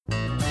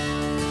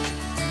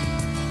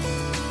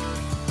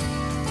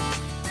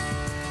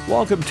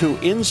Welcome to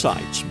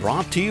Insights,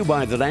 brought to you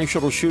by the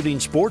National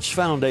Shooting Sports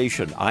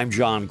Foundation. I'm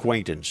John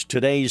Quaintance.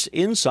 Today's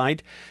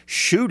insight,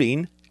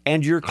 shooting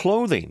and your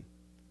clothing.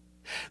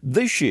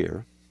 This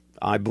year,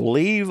 I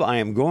believe I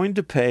am going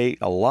to pay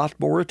a lot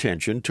more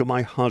attention to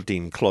my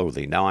hunting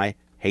clothing. Now, I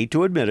hate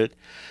to admit it,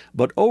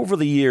 but over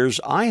the years,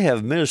 I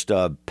have missed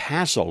a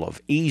passel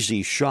of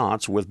easy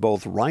shots with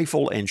both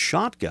rifle and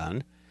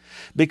shotgun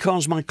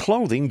because my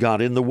clothing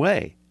got in the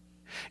way.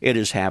 It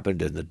has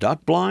happened in the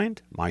duck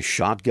blind. My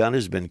shotgun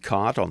has been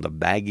caught on the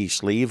baggy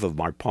sleeve of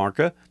my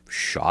parka.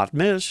 Shot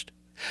missed.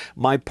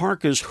 My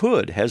parka's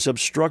hood has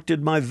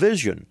obstructed my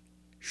vision.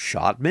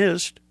 Shot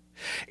missed.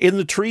 In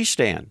the tree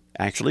stand,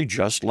 actually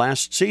just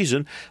last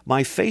season,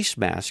 my face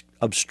mask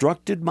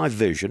obstructed my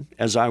vision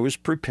as I was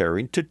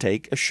preparing to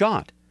take a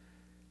shot.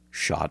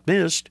 Shot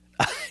missed.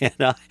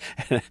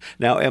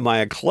 Now, am I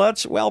a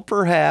klutz? Well,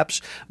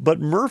 perhaps, but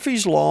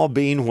Murphy's Law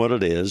being what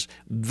it is,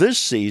 this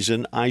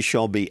season I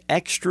shall be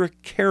extra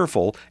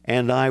careful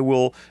and I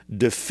will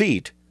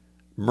defeat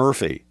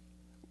Murphy.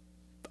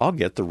 I'll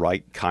get the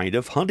right kind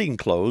of hunting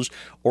clothes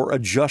or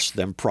adjust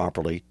them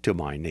properly to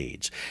my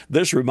needs.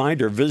 This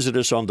reminder, visit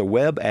us on the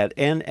web at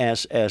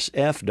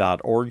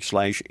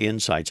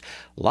nssf.org/insights.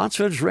 Lots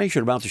of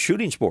information about the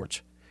shooting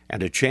sports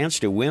and a chance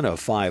to win a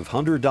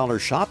 $500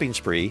 shopping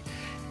spree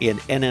in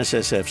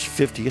NSSF's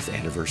 50th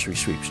anniversary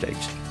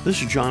sweepstakes.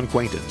 This is John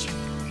Quaintance.